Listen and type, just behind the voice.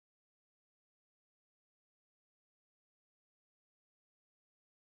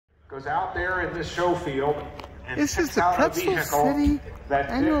goes out there in this show field. And this is the Pretzel City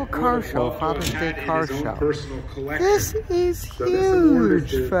Annual Car Show, Father's Day Car Show. This is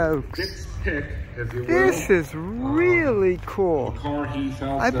huge, folks. This is really cool.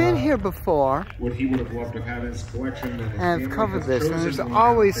 I've been here before, and I've covered this, and there's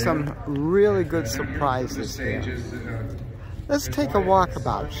always some really good surprises here. Let's take a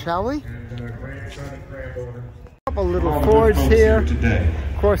walkabout, shall we? A couple little Fords here.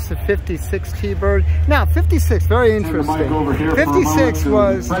 Of course, the 56 T-Bird. Now, 56, very interesting. 56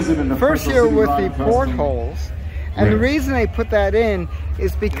 was the first year with the portholes. And the reason they put that in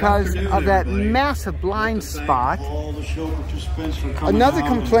is because of that massive blind spot. Another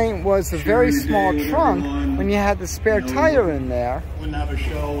complaint was a very small trunk when you had the spare tire in there.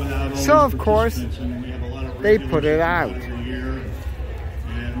 So, of course, they put it out.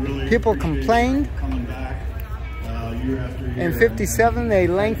 People complained. In 57, they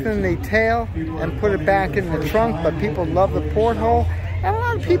lengthened the tail and put it back in the trunk, but people love the porthole. And a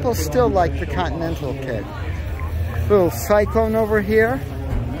lot of people still like the Continental kit. Little Cyclone over here.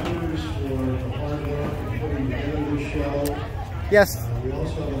 Yes,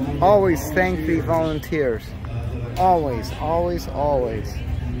 always thank the volunteers. Always, always, always.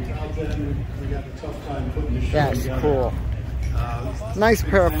 That's cool. Nice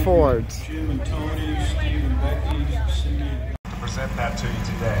pair of Fords. Present that to you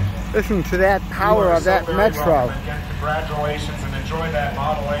today. Listen to that power of that Metro. Again, congratulations and enjoy that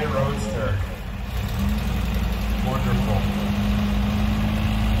Model A Roadster. Wonderful.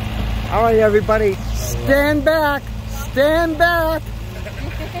 All right, everybody, stand back. Stand back.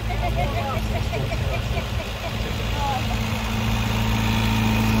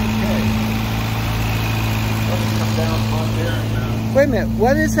 Wait a minute,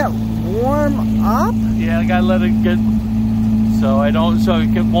 what is that? Warm up? Yeah, I gotta let it get so it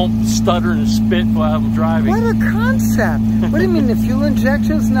won't stutter and spit while I'm driving. What a concept! What do you mean, the fuel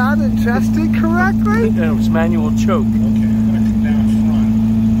injection's not adjusted correctly? It was manual choke.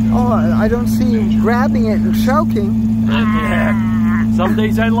 Oh, I don't see you grabbing it and choking. Yeah, some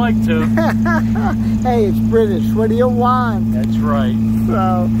days I like to. Hey, it's British. What do you want? That's right.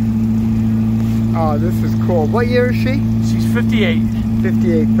 So, oh, this is cool. What year is she? She's 58.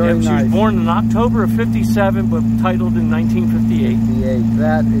 58, very nice. She was born in October of 57, but titled in 1958. 58,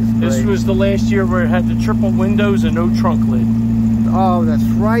 that is great. This was the last year where it had the triple windows and no trunk lid. Oh, that's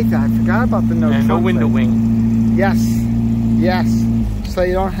right. I forgot about the no trunk lid. And no window wing. Yes, yes. So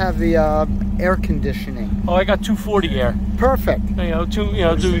you don't have the air conditioning. Oh, I got 240 air. Perfect.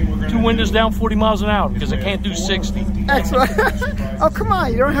 Two windows down 40 miles an hour because I can't do 60. Excellent. Oh, come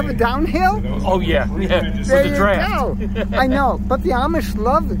on. You don't have a downhill? Oh, yeah. There you go. I know. But the Amish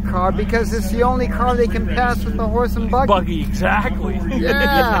love the car because it's the only car they can pass with the horse and buggy. Buggy, exactly.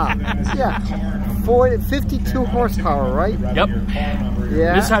 Yeah. Yeah. 52 horsepower, right? Yep.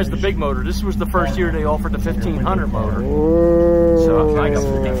 Yeah. This has the big motor. This was the first year they offered the 1500 motor. Ooh. So I got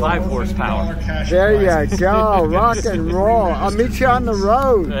 55 horsepower. There you go. Rock and roll. I'll meet you on the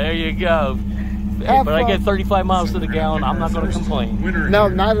road. There you go. Hey, but I get 35 miles to the gallon. I'm not going to complain. No,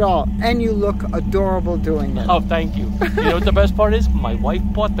 not at all. And you look adorable doing it. Oh, thank you. You know what the best part is? My wife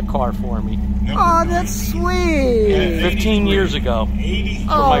bought the car for me. Oh, that's sweet. 15 years ago for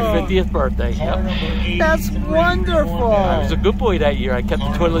my 50th birthday. Yep. That's wonderful. I was a good boy that year. I kept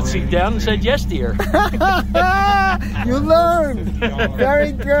the toilet seat down and said, yes, dear. You learned.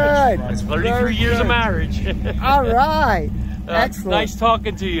 Very good. 33 years of marriage. All right. Excellent. Nice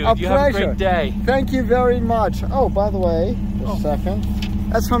talking to you. A You pleasure. have a great day. Thank you very much. Oh, by the way, just a second.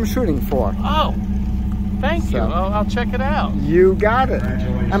 That's what I'm shooting for. Oh, thank you. I'll check it out. You got it.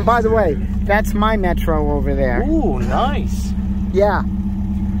 And by the way, that's my Metro over there. Ooh, nice. Yeah.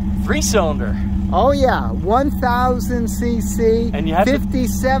 3-cylinder. Oh, yeah. 1,000 cc, And you have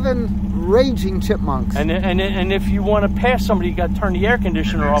 57 raging chipmunks. And if you want to pass somebody, you got to turn the air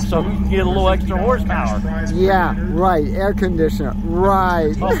conditioner off so you can get a little extra horsepower. Yeah, right. Air conditioner.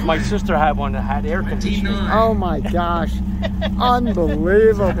 Right. Oh, my sister had one that had air conditioning. Oh my gosh.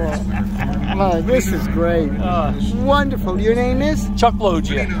 Unbelievable. Oh, this is great. Wonderful. Your name is? Chuck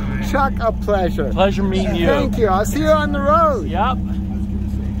Logia. Chuck, a pleasure. Pleasure meeting you. Thank you. I'll see you on the road. Yep.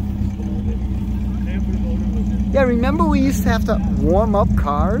 Yeah, remember we used to have to warm up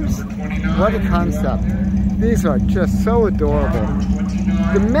cars? What a concept. These are just so adorable.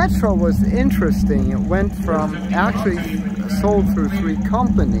 The Metro was interesting. It went from, actually sold through 3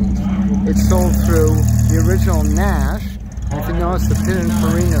 companies. It sold through the original Nash, if you notice the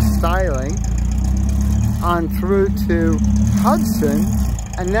Pininfarina styling, on through to Hudson,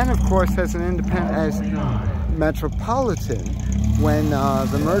 and then of course as an independent, as Metropolitan. when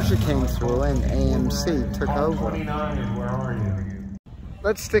the merger came through and AMC took over. 29, where are you?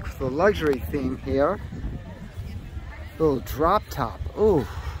 Let's stick with the luxury theme here. Little drop top. Ooh.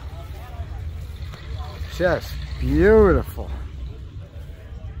 Just beautiful.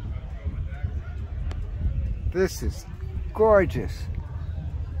 This is gorgeous.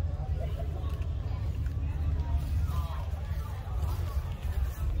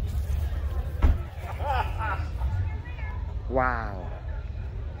 Wow.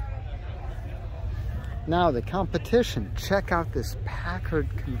 Now the competition. Check out this Packard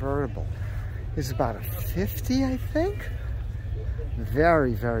convertible. It's about a 50, I think.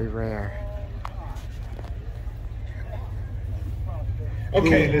 Very, very rare.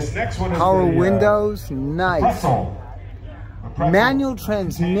 Okay, this next one is power the, windows, nice. Pretzel. Manual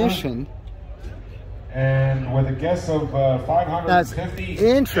transmission. And with a guess of 550. That's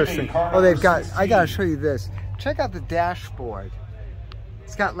interesting. Oh, they've got, I gotta show you this. Check out the dashboard.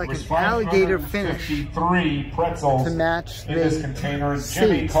 It's got like an alligator finish pretzels to match in the this container.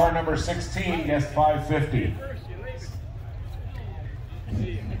 Jimmy, seats. car number 16, guessed 550.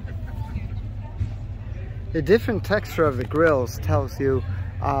 The different texture of the grills tells you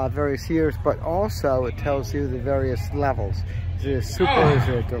various years, but also it tells you the various levels. Is it a super, is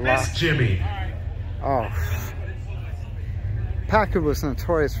it a deluxe? That's Jimmy. Oh. Packard was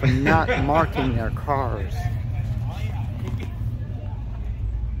notorious for not marking their cars.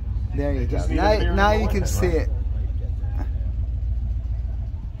 There you go. Now you can see it.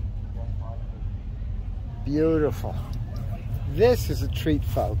 Beautiful. This is a treat,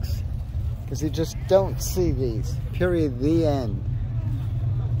 folks, because you just don't see these. Period. The end.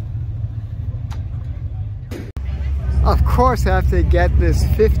 Of course, I have to get this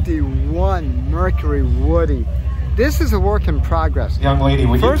 51 Mercury Woody. This is a work in progress. Young lady,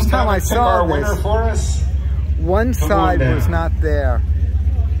 would First you time I saw winner this, for us? one side was not there.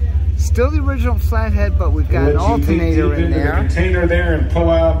 Still the original flathead, but we've got an alternator in there. The container there and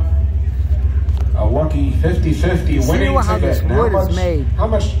pull out a lucky 50-50 winning how ticket. this wood is made. How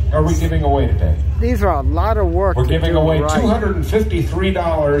much are we giving away today? These are a lot of work. We're giving away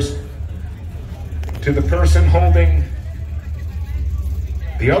 $253 to the person holding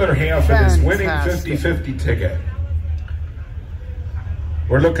the other half of this winning 50-50 ticket.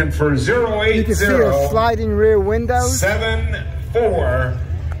 We're looking for 080. You can see the sliding rear windows.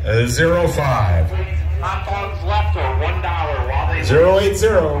 7405. Hot dogs left are $1 while they 080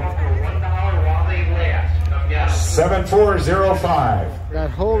 $1 while they last. 7405.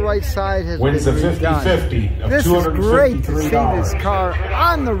 That whole right side has Wins been the 50-50 of This is great to see $253. this car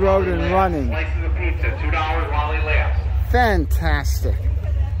on the road and running. Slices of pizza, $2 while they last. Fantastic.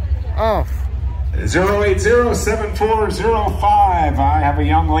 Oh. 080-7405. I have a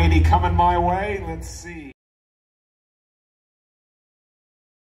young lady coming my way. Let's see.